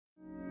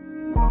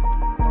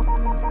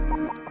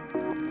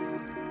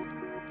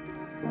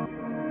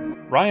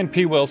Ryan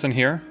P. Wilson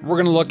here. We're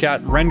going to look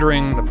at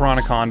rendering the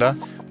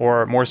Piranhaconda,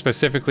 or more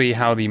specifically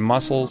how the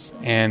muscles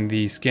and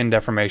the skin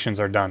deformations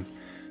are done.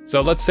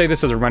 So let's say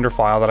this is a render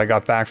file that I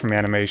got back from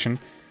animation.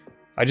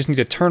 I just need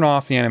to turn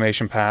off the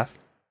animation path,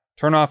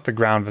 turn off the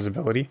ground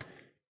visibility,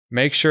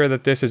 make sure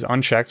that this is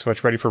unchecked so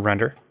it's ready for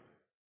render,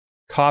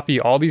 copy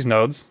all these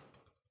nodes,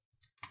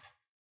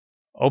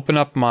 open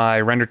up my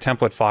render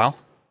template file,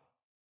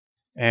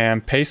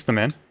 and paste them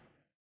in.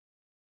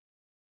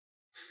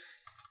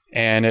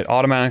 And it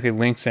automatically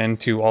links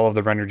into all of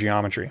the render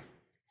geometry.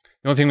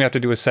 The only thing we have to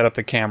do is set up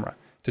the camera.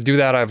 To do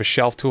that, I have a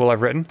shelf tool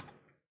I've written.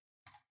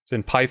 It's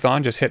in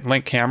Python. Just hit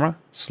link camera,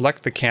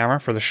 select the camera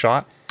for the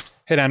shot,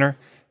 hit enter,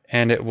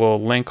 and it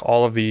will link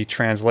all of the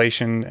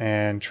translation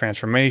and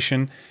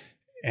transformation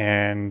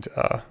and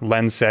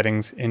lens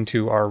settings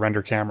into our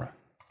render camera.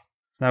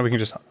 So now we can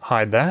just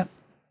hide that.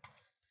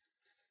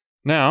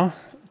 Now,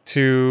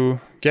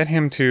 to get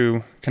him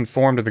to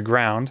conform to the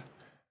ground,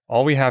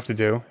 all we have to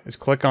do is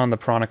click on the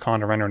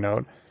Piranhaconda render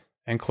node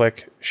and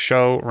click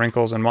Show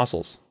Wrinkles and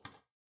Muscles.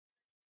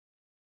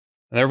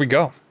 And there we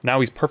go. Now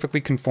he's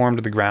perfectly conformed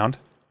to the ground.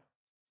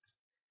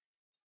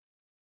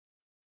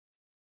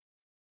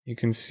 You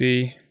can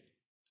see,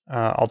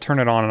 I'll turn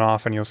it on and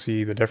off and you'll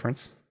see the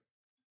difference.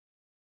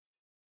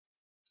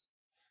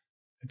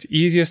 It's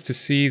easiest to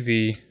see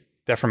the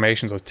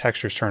deformations with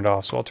textures turned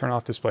off, so I'll turn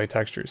off display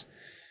textures.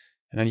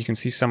 And then you can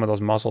see some of those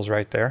muscles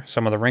right there,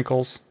 some of the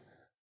wrinkles.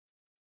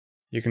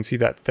 You can see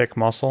that thick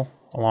muscle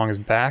along his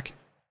back.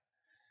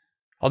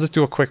 I'll just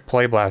do a quick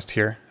play blast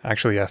here,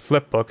 actually a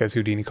flip book as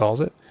Houdini calls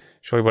it,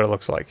 show you what it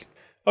looks like.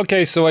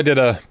 Okay, so I did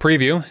a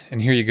preview,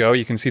 and here you go.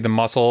 You can see the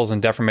muscles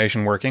and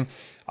deformation working.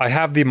 I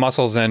have the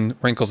muscles and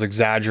wrinkles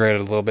exaggerated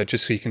a little bit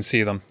just so you can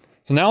see them.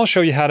 So now I'll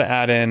show you how to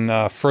add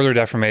in further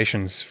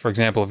deformations. For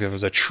example, if it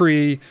was a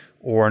tree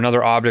or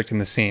another object in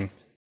the scene.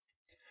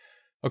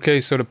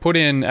 Okay, so to put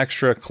in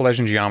extra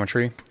collision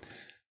geometry,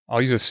 I'll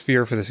use a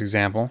sphere for this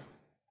example.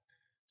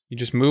 You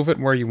just move it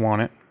where you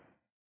want it.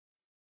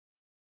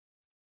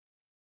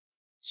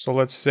 So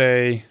let's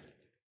say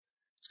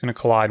it's going to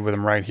collide with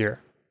him right here.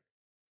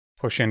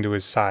 Push into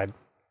his side.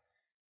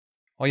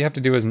 All you have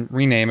to do is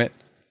rename it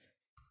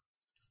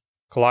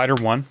Collider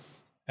 1,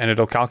 and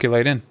it'll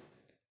calculate in.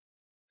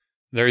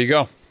 There you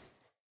go.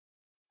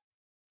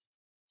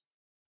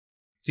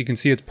 So you can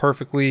see it's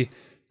perfectly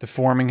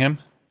deforming him.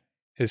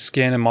 His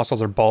skin and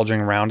muscles are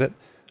bulging around it.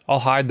 I'll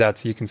hide that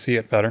so you can see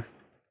it better.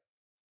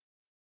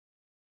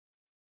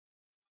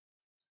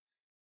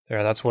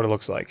 There, that's what it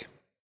looks like.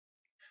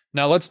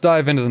 Now let's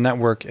dive into the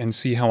network and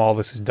see how all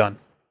this is done.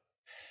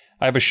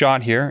 I have a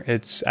shot here.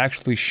 It's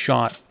actually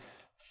shot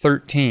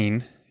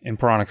 13 in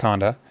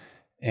Piranhaconda,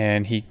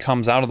 and he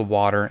comes out of the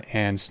water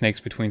and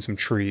snakes between some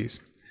trees.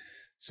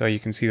 So you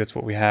can see that's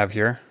what we have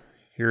here.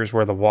 Here's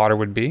where the water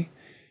would be.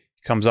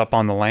 He comes up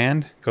on the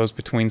land, goes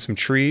between some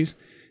trees,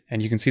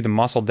 and you can see the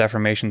muscle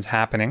deformations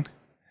happening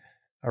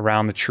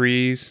around the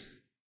trees,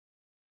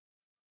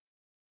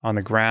 on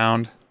the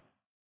ground.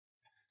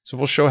 So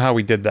we'll show how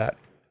we did that.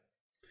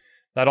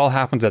 That all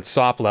happens at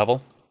SOP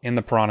level in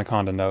the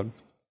Piranhaconda node.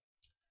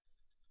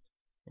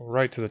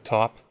 Right to the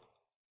top.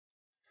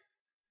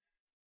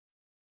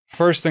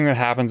 First thing that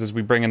happens is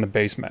we bring in the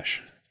base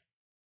mesh.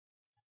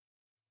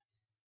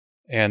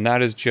 And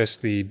that is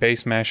just the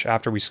base mesh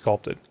after we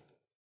sculpted.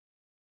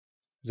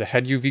 There's a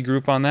head UV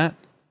group on that.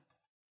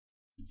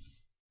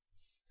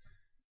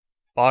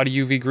 Body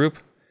UV group.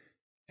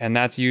 And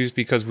that's used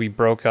because we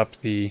broke up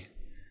the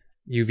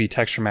UV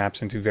texture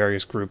maps into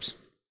various groups.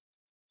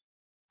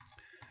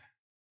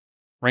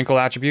 Wrinkle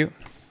attribute,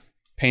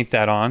 paint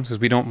that on because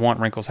we don't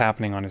want wrinkles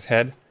happening on his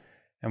head.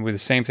 And with the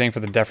same thing for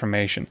the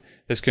deformation.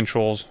 This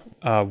controls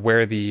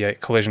where the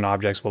collision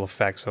objects will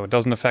affect. So it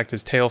doesn't affect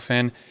his tail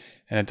fin,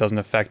 and it doesn't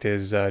affect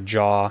his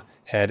jaw,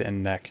 head,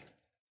 and neck.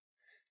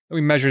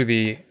 We measure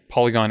the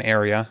polygon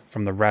area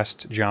from the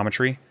rest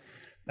geometry,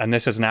 and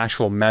this is an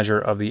actual measure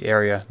of the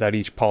area that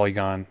each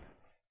polygon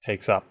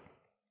takes up.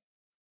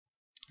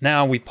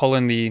 Now we pull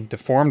in the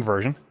deformed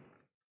version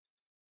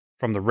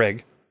from the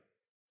rig,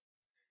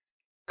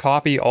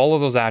 copy all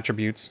of those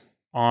attributes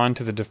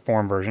onto the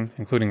deformed version,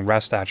 including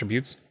rest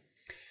attributes.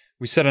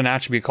 We set an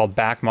attribute called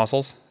back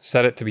muscles,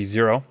 set it to be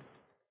 0.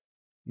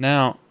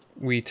 Now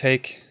we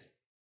take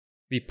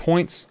the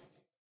points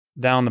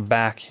down the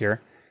back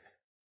here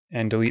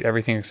and delete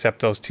everything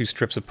except those two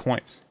strips of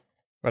points.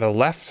 But a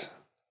left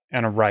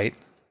and a right,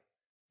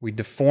 we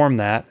deform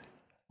that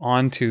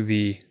onto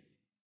the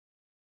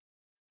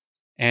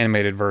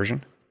animated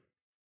version,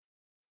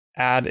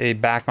 add a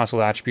back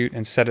muscle attribute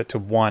and set it to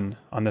 1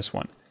 on this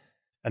one.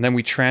 And then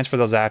we transfer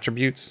those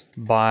attributes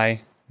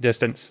by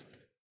distance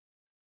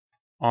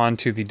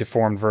onto the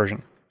deformed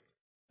version.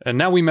 And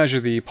now we measure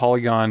the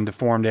polygon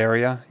deformed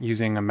area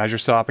using a measure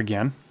SOP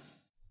again.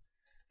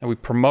 And we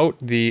promote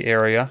the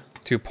area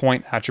to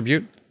point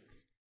attribute.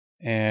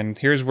 And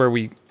here's where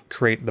we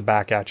create the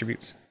back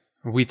attributes.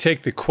 We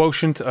take the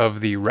quotient of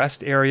the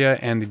rest area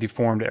and the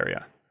deformed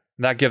area.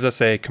 That gives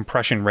us a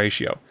compression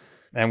ratio.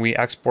 And we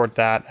export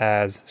that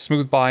as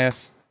smooth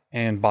bias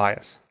and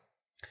bias.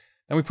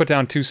 Then we put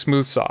down 2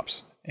 smooth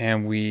SOPs,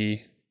 and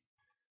we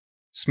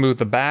smooth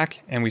the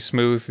back, and we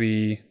smooth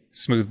the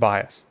smooth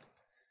bias.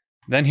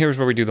 Then here's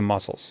where we do the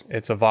muscles.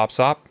 It's a VOP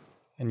SOP,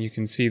 and you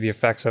can see the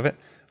effects of it.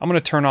 I'm going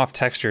to turn off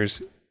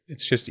textures.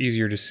 It's just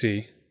easier to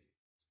see.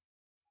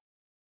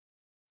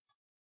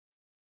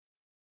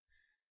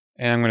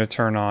 And I'm going to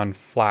turn on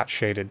flat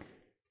shaded.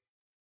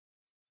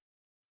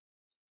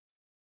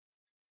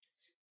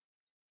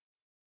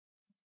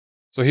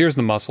 So here's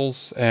the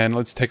muscles, and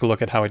let's take a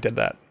look at how I did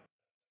that.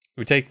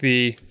 We take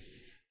the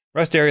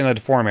rest area and the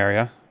deform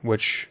area,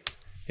 which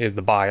is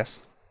the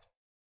bias.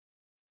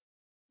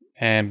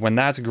 And when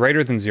that's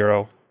greater than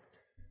 0,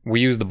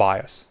 we use the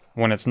bias.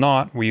 When it's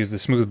not, we use the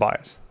smooth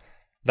bias.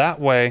 That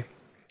way,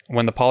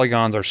 when the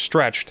polygons are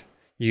stretched,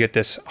 you get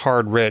this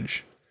hard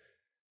ridge.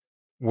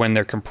 When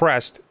they're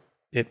compressed,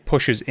 it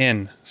pushes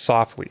in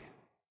softly,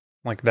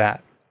 like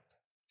that.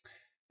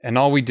 And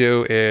all we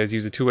do is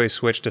use a two-way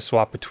switch to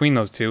swap between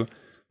those two,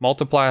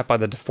 multiply it by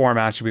the deform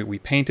attribute we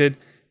painted,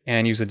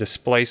 and use a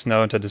displace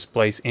node to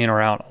displace in or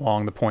out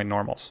along the point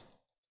normals.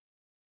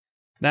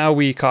 Now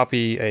we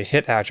copy a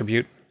hit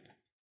attribute,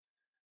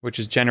 which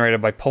is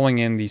generated by pulling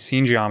in the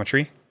scene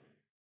geometry,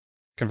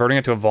 converting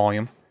it to a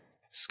volume,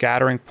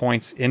 scattering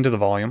points into the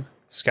volume,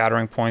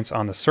 scattering points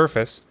on the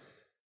surface,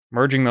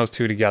 merging those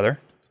two together,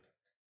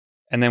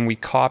 and then we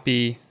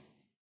copy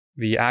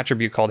the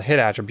attribute called hit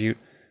attribute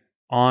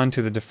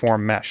onto the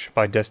deform mesh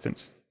by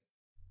distance.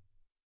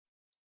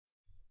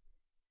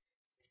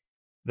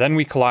 Then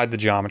we collide the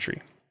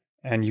geometry,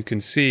 and you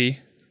can see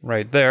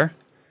right there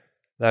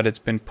that it's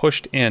been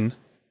pushed in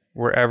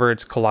wherever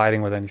it's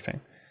colliding with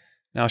anything.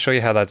 Now I'll show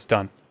you how that's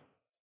done.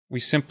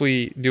 We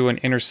simply do an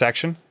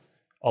intersection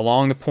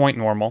along the point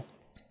normal,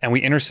 and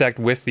we intersect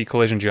with the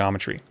collision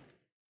geometry.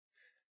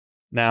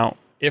 Now,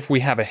 if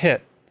we have a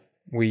hit,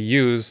 we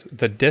use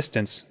the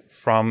distance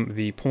from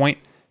the point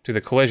to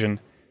the collision,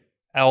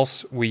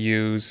 else we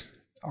use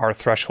our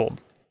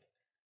threshold.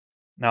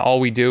 Now all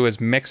we do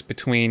is mix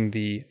between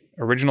the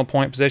original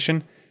point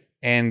position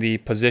and the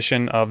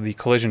position of the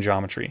collision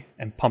geometry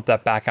and pump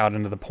that back out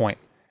into the point.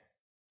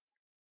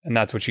 And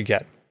that's what you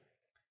get.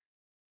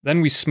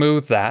 Then we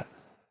smooth that.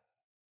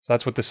 So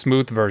that's what the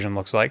smooth version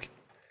looks like.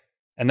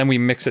 And then we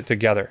mix it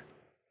together.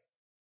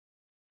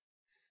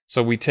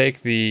 So we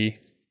take the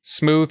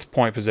smooth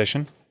point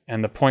position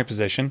and the point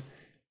position,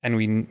 and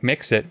we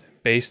mix it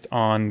based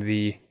on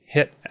the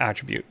hit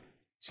attribute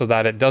so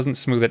that it doesn't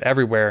smooth it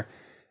everywhere.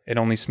 It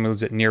only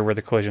smooths it near where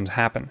the collisions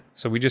happen.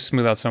 So we just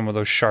smooth out some of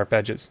those sharp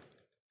edges.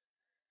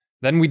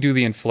 Then we do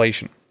the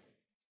inflation.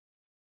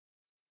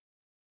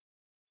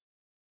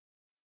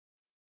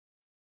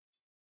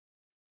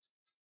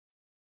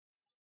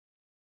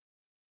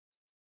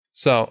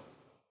 So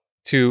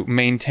to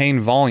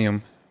maintain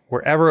volume,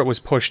 wherever it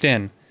was pushed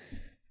in,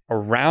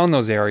 around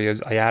those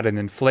areas, I add an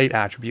inflate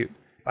attribute.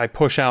 I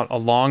push out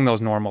along those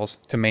normals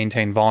to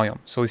maintain volume.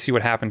 So let's see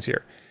what happens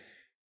here.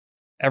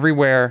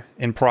 Everywhere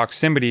in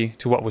proximity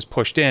to what was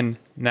pushed in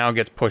now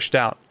gets pushed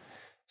out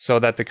so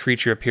that the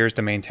creature appears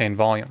to maintain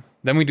volume.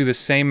 Then we do the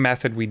same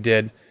method we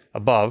did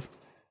above.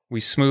 We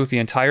smooth the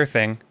entire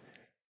thing,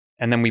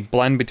 and then we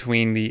blend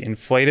between the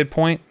inflated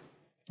point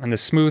and the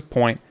smooth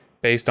point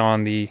based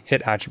on the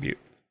hit attribute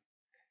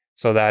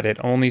so that it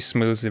only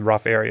smooths the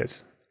rough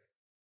areas.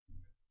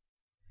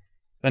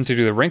 Then to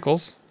do the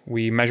wrinkles,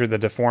 we measure the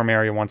deform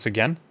area once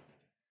again,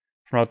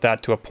 promote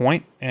that to a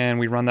point, and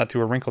we run that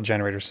through a wrinkle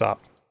generator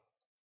SOP.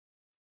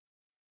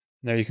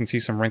 There you can see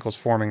some wrinkles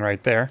forming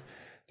right there.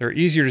 They're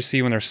easier to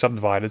see when they're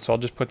subdivided, so I'll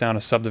just put down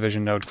a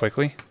subdivision node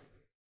quickly.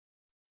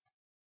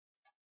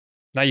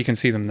 Now you can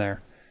see them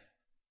there.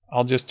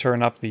 I'll just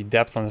turn up the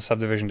depth on the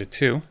subdivision to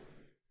 2,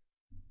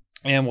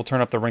 and we'll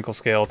turn up the wrinkle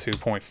scale to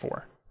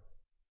 0.4.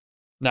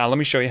 Now let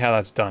me show you how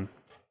that's done.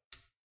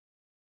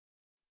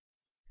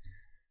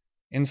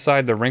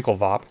 Inside the wrinkle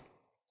VOP,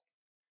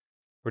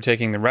 we're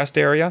taking the rest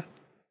area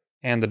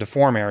and the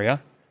deform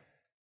area,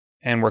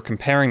 and we're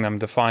comparing them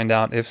to find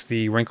out if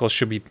the wrinkles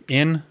should be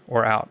in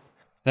or out.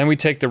 Then we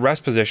take the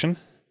rest position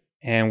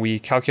and we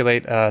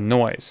calculate a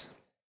noise.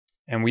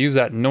 And we use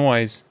that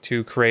noise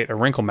to create a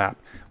wrinkle map.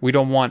 We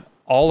don't want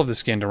all of the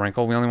skin to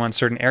wrinkle, we only want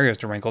certain areas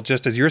to wrinkle.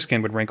 Just as your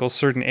skin would wrinkle,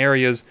 certain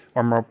areas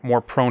are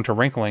more prone to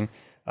wrinkling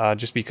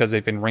just because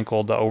they've been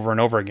wrinkled over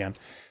and over again.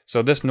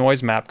 So this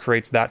noise map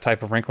creates that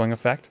type of wrinkling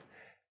effect.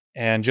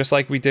 And just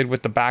like we did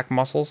with the back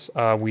muscles,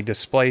 we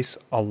displace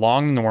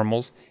along the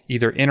normals,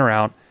 either in or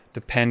out,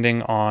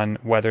 depending on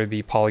whether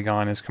the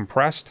polygon is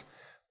compressed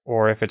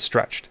or if it's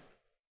stretched.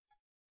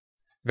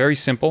 Very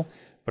simple,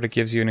 but it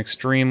gives you an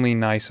extremely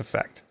nice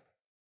effect.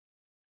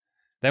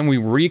 Then we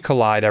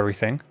recollide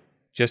everything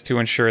just to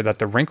ensure that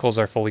the wrinkles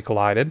are fully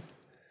collided.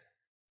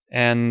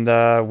 And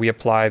we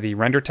apply the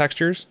render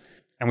textures,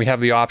 and we have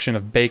the option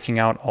of baking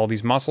out all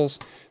these muscles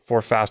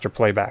for faster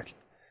playback.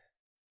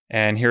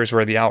 And here's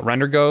where the out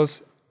render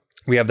goes.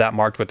 We have that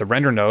marked with the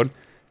render node,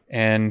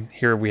 and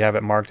here we have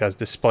it marked as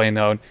display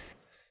node.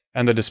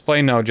 And the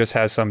display node just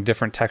has some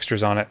different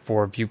textures on it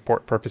for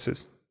viewport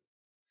purposes.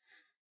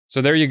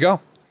 So there you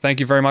go. Thank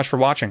you very much for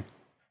watching.